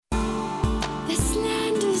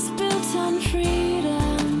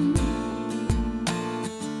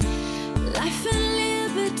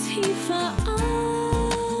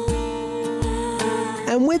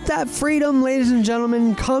And with that freedom, ladies and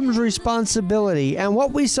gentlemen, comes responsibility. And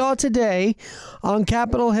what we saw today on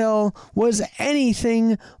Capitol Hill was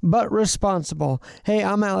anything but responsible. Hey,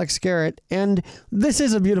 I'm Alex Garrett, and this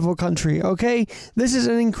is a beautiful country, okay? This is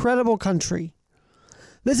an incredible country.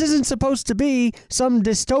 This isn't supposed to be some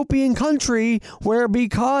dystopian country where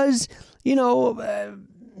because, a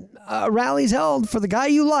rally's held for the guy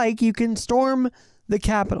you like, you can storm the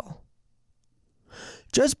Capitol.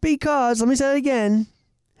 Just because, let me say it again,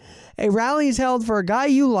 a rally is held for a guy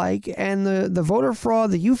you like and the voter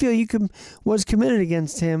fraud that you feel was committed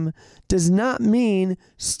against him does not mean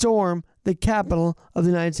storm the Capitol of the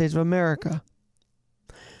United States of America.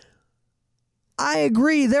 I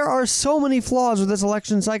agree, there are so many flaws with this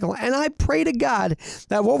election cycle, and I pray to God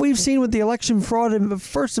that what we've seen with the election fraud,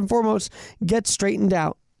 first and foremost, gets straightened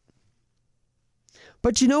out.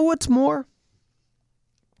 But you know what's more?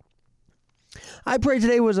 I pray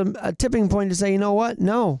today was a tipping point to say, you know what?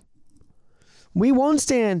 No. We won't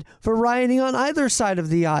stand for rioting on either side of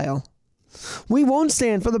the aisle. We won't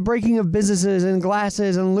stand for the breaking of businesses and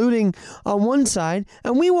glasses and looting on one side,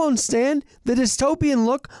 and we won't stand the dystopian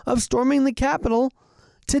look of storming the Capitol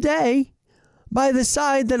today by the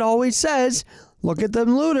side that always says, look at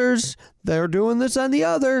them looters, they're doing this on the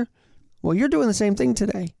other. Well, you're doing the same thing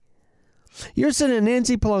today. You're sitting in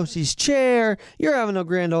Nancy Pelosi's chair. You're having a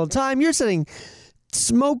grand old time. You're sitting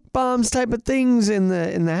smoke bombs type of things in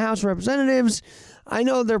the House of Representatives. I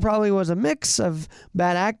know there probably was a mix of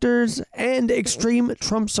bad actors and extreme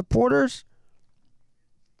Trump supporters.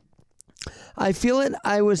 I feel it.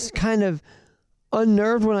 I was kind of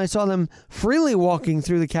unnerved when I saw them freely walking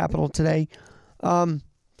through the Capitol today.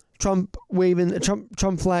 Trump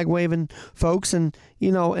flag waving folks and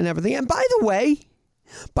everything. And by the way,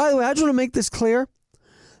 I just want to make this clear.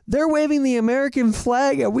 They're waving the American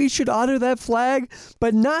flag, and we should honor that flag,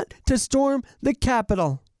 but not to storm the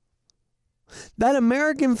Capitol. That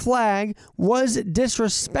American flag was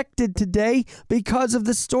disrespected today because of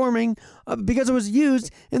the storming, because it was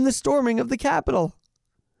used in the storming of the Capitol.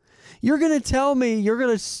 You're going to tell me you're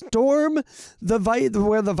going to storm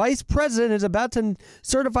where the vice president is about to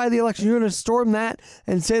certify the election. You're going to storm that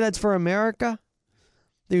and say that's for America?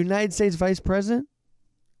 The United States vice president?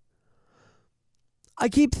 I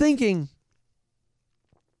keep thinking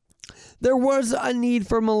there was a need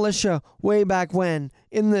for militia way back when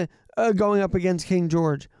in the going up against King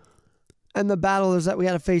George and the battles that we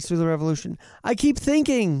had to face through the revolution. I keep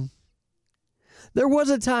thinking there was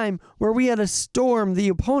a time where we had to storm the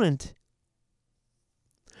opponent.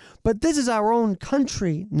 But this is our own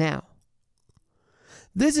country now.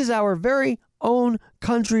 This is our very own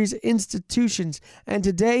country's institutions. And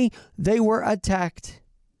today they were attacked.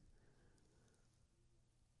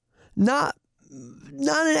 Not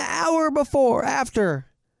an hour after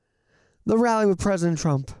the rally with President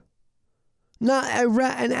Trump. Not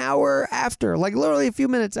an hour after, like literally a few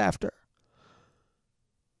minutes after.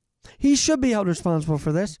 He should be held responsible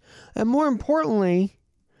for this. And more importantly,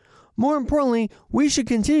 we should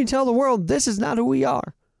continue to tell the world this is not who we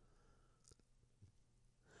are.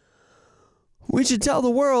 We should tell the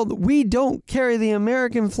world we don't carry the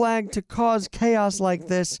American flag to cause chaos like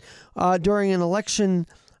this during an election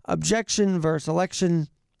objection versus election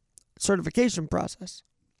certification process.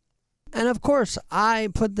 And of course, I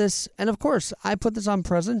put this on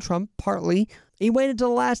President Trump partly. He waited till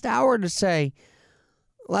the last hour of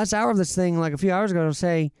this thing, like a few hours ago, to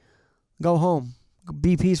say, go home,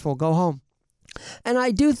 be peaceful, go home. And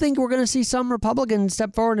I do think we're going to see some Republicans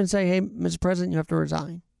step forward and say, hey, Mr. President, you have to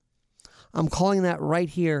resign. I'm calling that right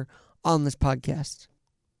here on this podcast.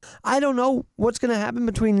 I don't know what's going to happen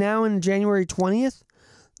between now and January 20th,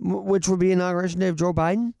 which will be Inauguration Day of Joe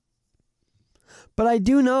Biden. But I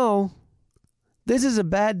do know this is a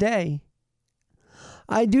bad day.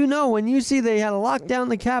 I do know when you see they had to lock down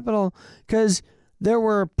the Capitol because there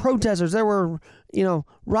were protesters, there were,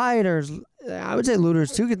 rioters, I would say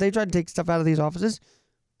looters too, because they tried to take stuff out of these offices.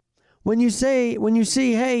 When you see,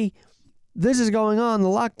 hey, this is going on, the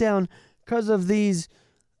lockdown, because of these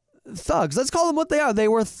thugs. Let's call them what they are. They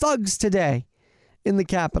were thugs today in the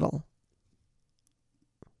Capitol.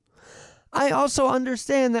 I also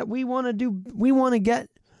understand that we want to get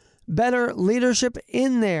better leadership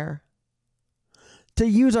in there to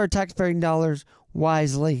use our taxpaying dollars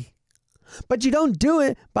wisely. But you don't do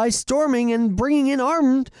it by storming and bringing in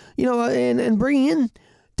armed, and bringing in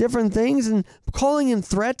different things and calling in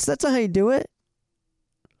threats. That's not how you do it.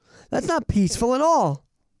 That's not peaceful at all.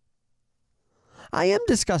 I am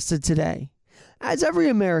disgusted today, as every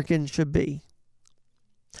American should be.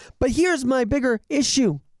 But here's my bigger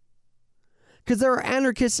issue, because there are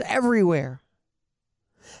anarchists everywhere.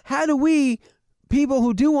 How do we people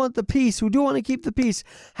who do want the peace, who do want to keep the peace,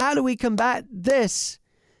 how do we combat this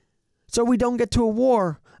so we don't get to a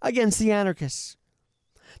war against the anarchists?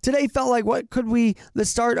 Today felt like the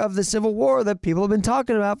start of the Civil War that people have been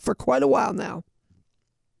talking about for quite a while now.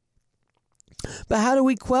 But how do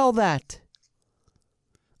we quell that?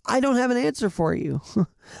 I don't have an answer for you.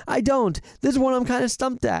 I don't. This is one I'm kind of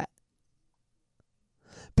stumped at.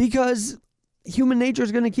 Because human nature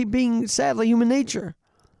is going to keep being, sadly, human nature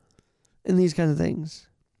in these kind of things.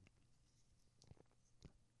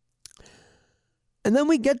 And then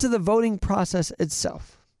we get to the voting process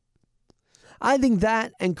itself. I think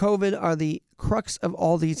that and COVID are the crux of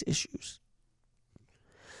all these issues.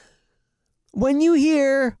 When you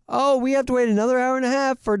hear, we have to wait another hour and a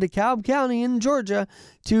half for DeKalb County in Georgia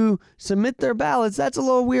to submit their ballots, that's a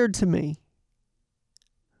little weird to me.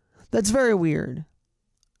 That's very weird.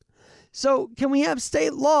 So can we have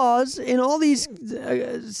state laws in all these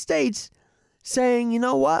states saying, you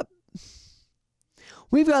know what?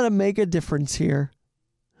 We've got to make a difference here.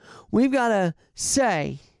 We've got to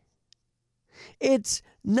say it's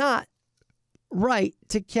not right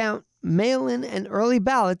to count mail-in and early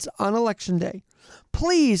ballots on Election Day.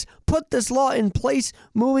 Please put this law in place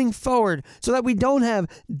moving forward so that we don't have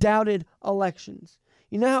doubted elections.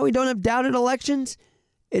 You know how we don't have doubted elections?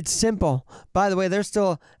 It's simple. By the way, they're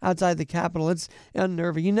still outside the Capitol. It's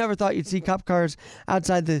unnerving. You never thought you'd see cop cars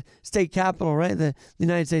outside the state capitol, right? The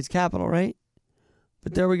United States Capitol, right?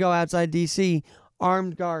 But there we go, outside D.C.,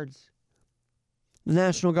 armed guards. The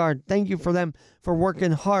National Guard. Thank you for them for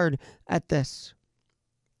working hard at this.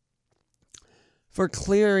 For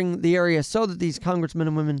clearing the area so that these congressmen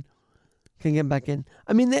and women can get back in.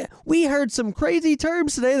 I mean, we heard some crazy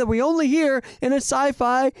terms today that we only hear in a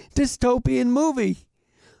sci-fi dystopian movie.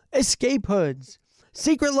 Escape hoods,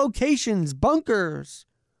 secret locations, bunkers.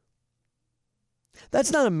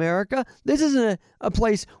 That's not America. This isn't a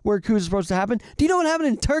place where coups are supposed to happen. Do you know what happened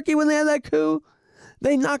in Turkey when they had that coup?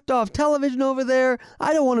 They knocked off television over there.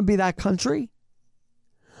 I don't want to be that country.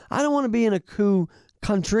 I don't want to be in a coup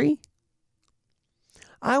country.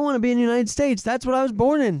 I want to be in the United States. That's what I was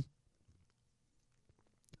born in.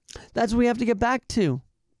 That's what we have to get back to.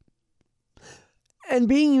 And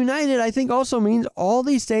being united, I think, also means all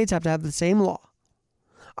these states have to have the same law.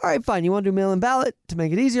 All right, fine. You want to do mail-in ballot to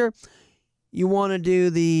make it easier. You want to do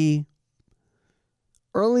the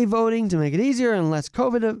early voting to make it easier and less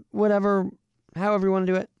COVID, whatever, however you want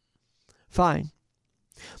to do it. Fine.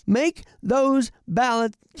 Make those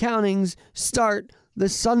ballot countings start the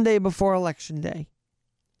Sunday before Election Day.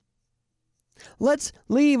 Let's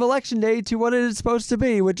leave Election Day to what it is supposed to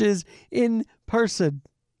be, which is in person.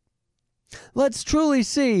 Let's truly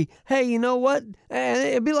see, hey, you know what? And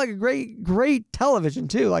it'd be like a great television,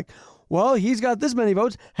 too. Like, well, he's got this many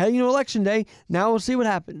votes heading to Election Day. Now we'll see what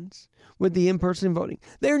happens with the in-person voting.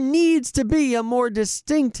 There needs to be a more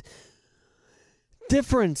distinct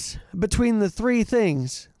difference between the three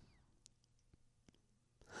things.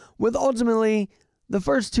 With ultimately the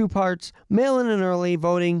first two parts, mail-in and early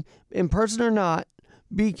voting, in person or not,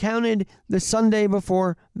 be counted the Sunday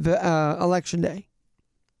before the Election Day.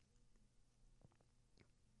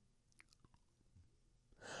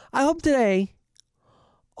 I hope today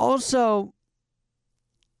also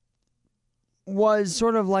was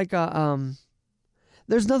sort of like a,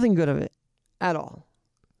 there's nothing good of it at all.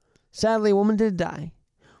 Sadly, a woman did die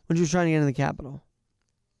when she was trying to get into the Capitol.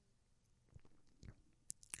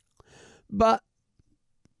 But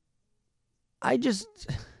I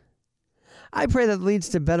pray that leads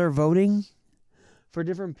to better voting for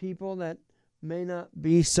different people that may not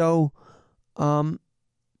be so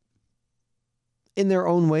in their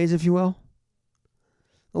own ways, if you will.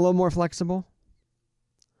 A little more flexible.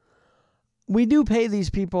 We do pay these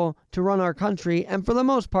people to run our country, and for the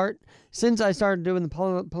most part, since I started doing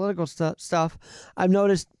the political stuff, I've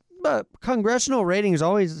noticed congressional rating is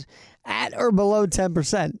always at or below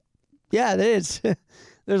 10%. Yeah, it is.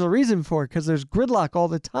 There's a reason for it, because there's gridlock all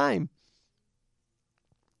the time.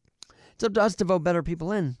 It's up to us to vote better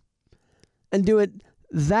people in and do it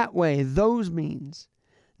that way, those means,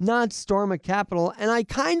 not storm a Capitol. And I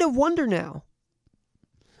kind of wonder now,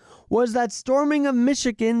 was that storming of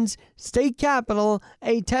Michigan's state capitol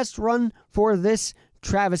a test run for this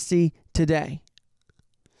travesty today?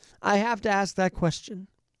 I have to ask that question.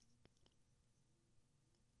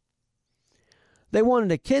 They wanted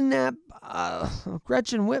to kidnap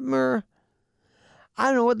Gretchen Whitmer. I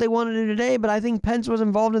don't know what they wanted to do today, but I think Pence was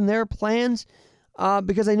involved in their plans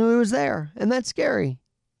because they knew he was there. And that's scary.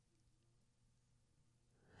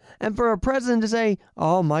 And for a president to say,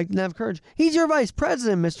 oh, Mike didn't have courage. He's your vice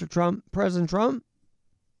president, Mr. Trump, President Trump.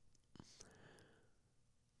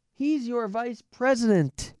 He's your vice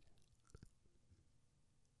president.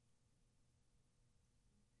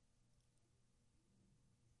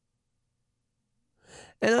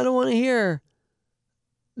 And I don't want to hear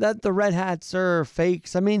that the red hats are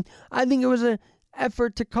fakes. I mean, I think it was an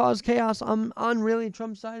effort to cause chaos on really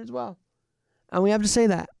Trump's side as well. And we have to say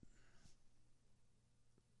that.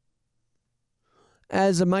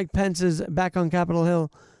 As Mike Pence is back on Capitol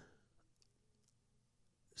Hill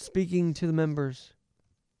speaking to the members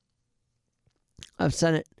of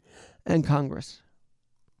Senate and Congress.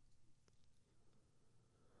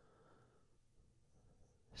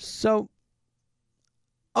 So,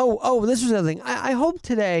 this was the other thing. I hope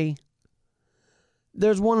today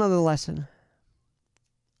there's one other lesson.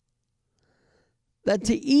 That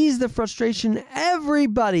to ease the frustration,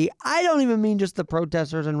 everybody, I don't even mean just the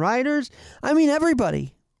protesters and rioters, I mean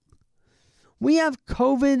everybody. We have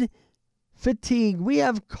COVID fatigue. We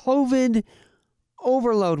have COVID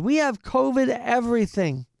overload. We have COVID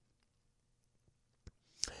everything.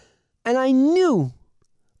 And I knew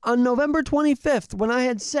on November 25th when I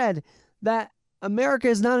had said that America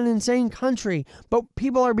is not an insane country, but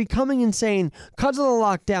people are becoming insane because of the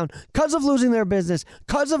lockdown, because of losing their business,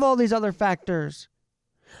 because of all these other factors.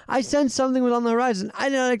 I sensed something was on the horizon. I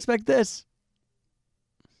did not expect this.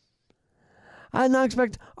 I did not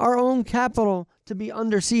expect our own capital to be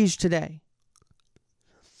under siege today.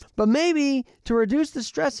 But maybe to reduce the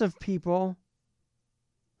stress of people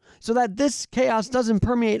so that this chaos doesn't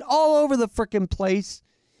permeate all over the frickin' place,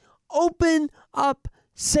 open up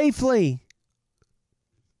safely.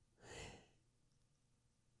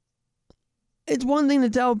 It's one thing to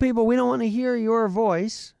tell people we don't want to hear your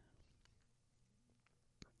voice.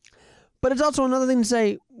 But it's also another thing to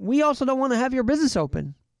say, we also don't want to have your business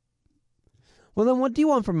open. Well, then what do you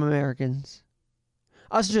want from Americans?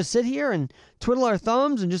 Us to just sit here and twiddle our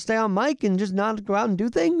thumbs and just stay on mic and just not go out and do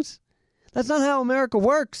things? That's not how America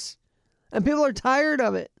works. And people are tired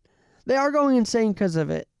of it. They are going insane because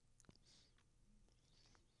of it.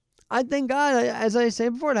 I thank God, as I say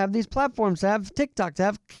before, to have these platforms, to have TikTok, to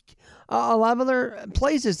have a lot of other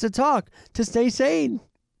places to talk, to stay sane.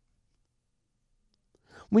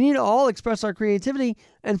 We need to all express our creativity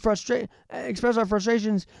and express our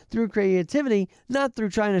frustrations through creativity, not through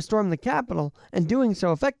trying to storm the Capitol and doing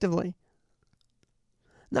so effectively.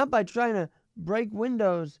 Not by trying to break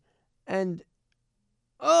windows and,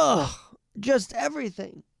 just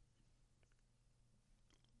everything.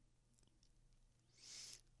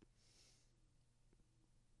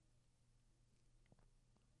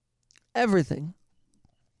 Everything.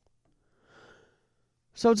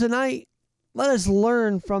 So tonight, let us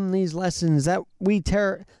learn from these lessons that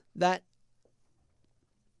that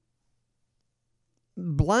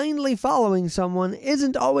blindly following someone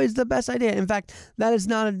isn't always the best idea. In fact, that is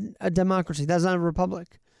not a democracy. That's not a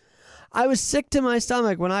republic. I was sick to my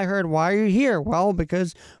stomach when I heard, why are you here? Well,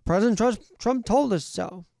 because President Trump told us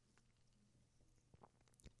so.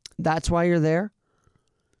 That's why you're there?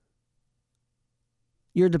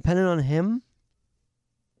 You're dependent on him?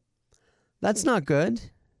 That's not good.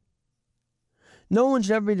 No one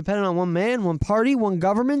should ever be dependent on one man, one party, one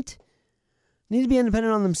government. Need to be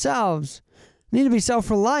independent on themselves. Need to be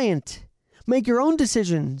self-reliant. Make your own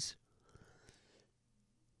decisions.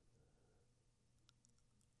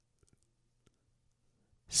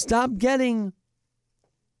 Stop getting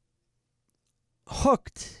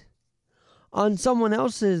hooked on someone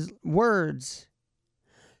else's words.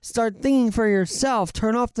 Start thinking for yourself.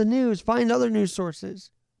 Turn off the news. Find other news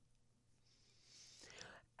sources.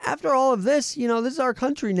 After all of this, this is our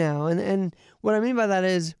country now. And what I mean by that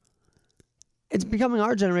is it's becoming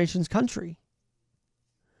our generation's country.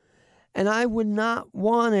 And I would not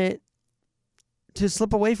want it to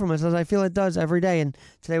slip away from us as I feel it does every day. And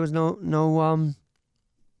today was no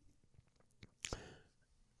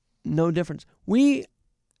difference. We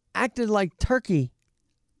acted like Turkey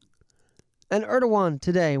and Erdogan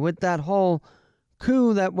today with that whole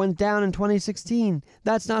coup that went down in 2016.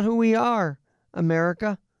 That's not who we are,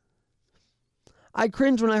 America. I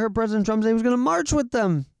cringed when I heard President Trump say he was going to march with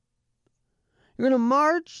them. You're going to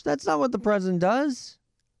march? That's not what the president does.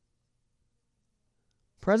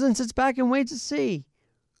 President sits back and waits to see.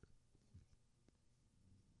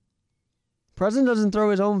 President doesn't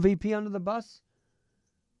throw his own VP under the bus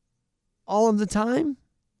all of the time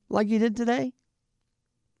like he did today.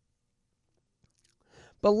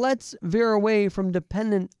 But let's veer away from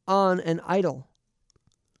dependent on an idol.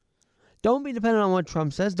 Don't be dependent on what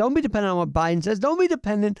Trump says. Don't be dependent on what Biden says. Don't be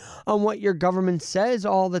dependent on what your government says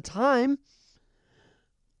all the time.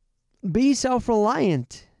 Be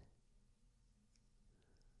self-reliant.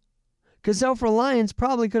 Because self-reliance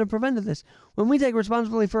probably could have prevented this. When we take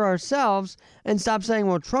responsibility for ourselves and stop saying,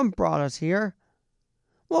 well, Trump brought us here,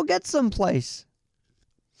 we'll get someplace.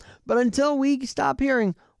 But until we stop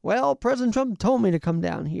hearing, well, President Trump told me to come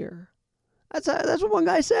down here. That's what one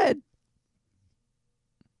guy said.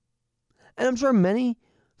 And I'm sure many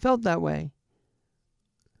felt that way.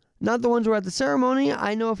 Not the ones who were at the ceremony.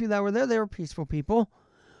 I know a few that were there. They were peaceful people.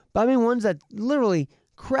 But I mean ones that literally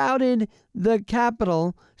crowded the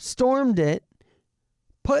Capitol, stormed it,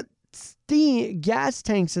 put gas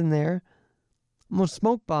tanks in there, almost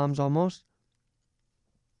smoke bombs almost,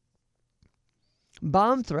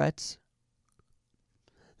 bomb threats.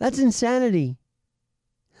 That's insanity.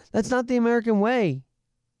 That's not the American way.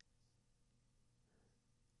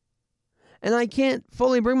 And I can't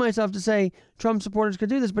fully bring myself to say Trump supporters could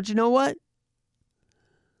do this, but you know what?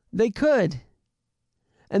 They could.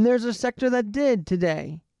 And there's a sector that did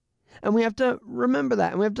today. And we have to remember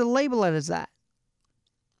that, and we have to label it as that.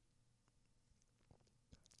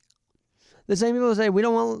 The same people who say, we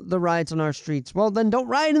don't want the riots on our streets. Well, then don't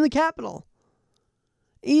riot in the Capitol.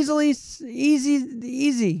 Easy.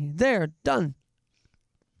 There, done.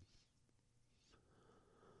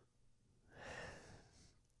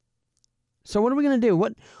 So what are we going to do?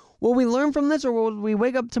 What will we learn from this, or will we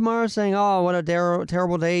wake up tomorrow saying, oh, what a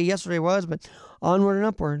terrible day yesterday was, but onward and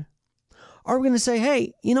upward? Are we going to say,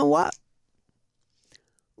 hey, you know what?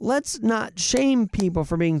 Let's not shame people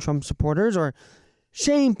for being Trump supporters or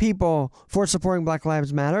shame people for supporting Black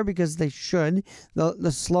Lives Matter, because they should.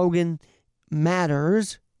 The slogan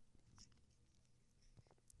matters.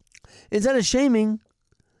 Instead of shaming,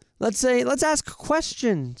 let's ask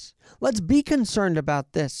questions. Let's be concerned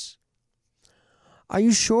about this. Are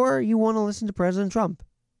you sure you want to listen to President Trump?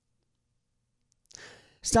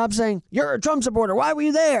 Stop saying, you're a Trump supporter. Why were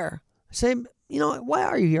you there? Say, why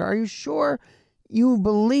are you here? Are you sure you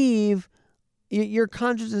believe your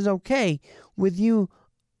conscience is okay with you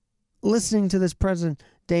listening to this president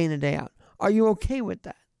day in and day out? Are you okay with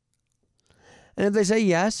that? And if they say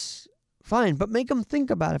yes, fine. But make them think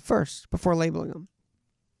about it first before labeling them.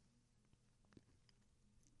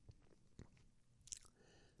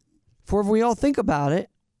 For if we all think about it,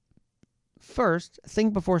 first,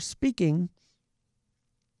 think before speaking,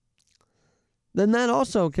 then that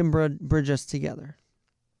also can bridge us together.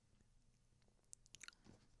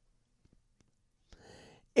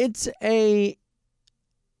 It's a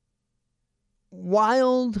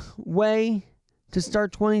wild way to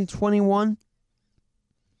start 2021.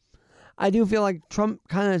 I do feel like Trump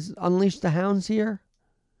kind of unleashed the hounds here,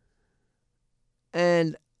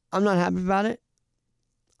 and I'm not happy about it.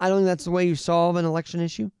 I don't think that's the way you solve an election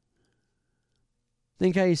issue. I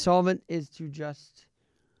think how you solve it is to just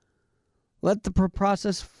let the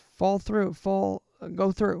process go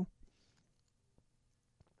through.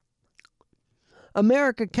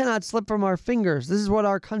 America cannot slip from our fingers. This is what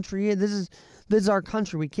our country is. This is our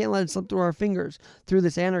country. We can't let it slip through our fingers through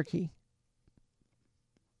this anarchy.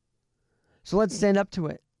 So let's stand up to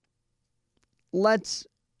it. Let's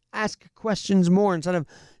ask questions more instead of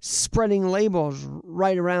spreading labels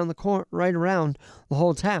right around the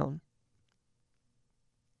whole town.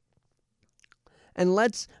 And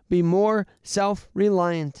let's be more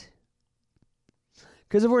self-reliant.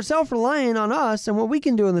 Because if we're self-reliant on us and what we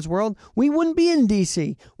can do in this world, we wouldn't be in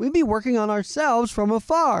D.C. We'd be working on ourselves from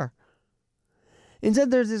afar.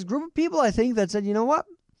 Instead, there's this group of people, I think, that said, you know what?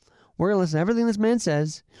 We're going to listen to everything this man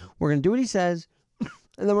says. We're going to do what he says.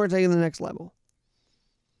 And then we're going to take it to the next level.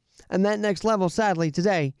 And that next level, sadly,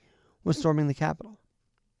 today, was storming the Capitol.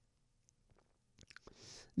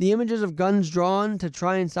 The images of guns drawn to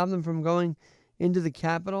try and stop them from going into the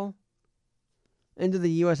Capitol, into the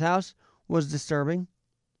U.S. House, was disturbing.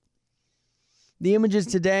 The images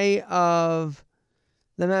today of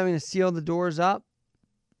them having to seal the doors up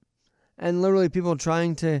and literally people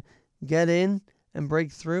trying to get in and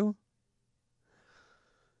break through.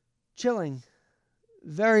 Chilling.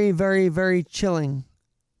 Very, very, very chilling.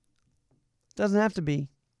 Doesn't have to be.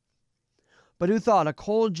 But who thought a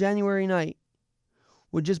cold January night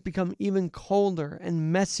would just become even colder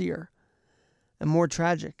and messier and more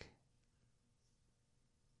tragic?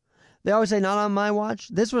 They always say, not on my watch.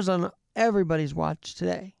 This was on everybody's watch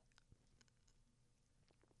today.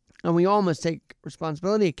 And we all must take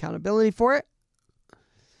responsibility, accountability for it,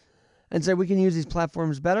 and say we can use these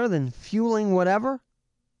platforms better than fueling whatever.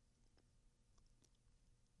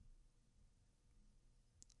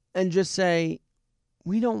 And just say,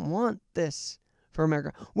 we don't want this for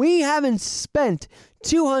America. We haven't spent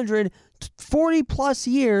 240 plus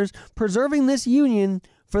years preserving this union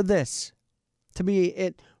for this. To be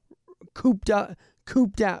it cooped out,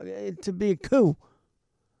 to be a coup.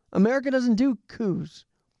 America doesn't do coups.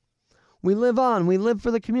 We live on. We live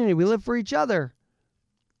for the community. We live for each other.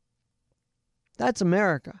 That's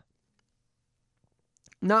America.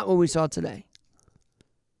 Not what we saw today.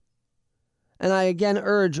 And I again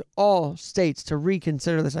urge all states to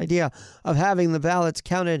reconsider this idea of having the ballots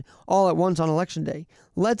counted all at once on election day.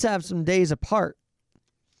 Let's have some days apart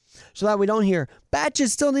so that we don't hear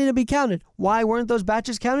batches still need to be counted. Why weren't those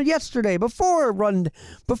batches counted yesterday before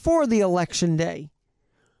the election day?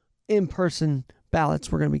 In-person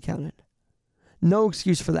ballots were going to be counted. No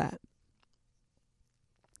excuse for that.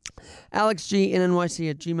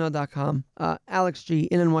 AlexGNNYC@gmail.com.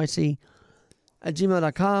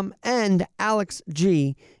 AlexGNNYC@gmail.com and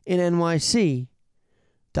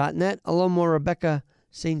AlexGNNYC.net. A little more Rebecca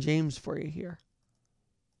St. James for you here.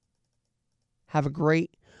 Have a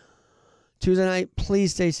great Tuesday night.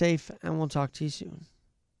 Please stay safe, and we'll talk to you soon.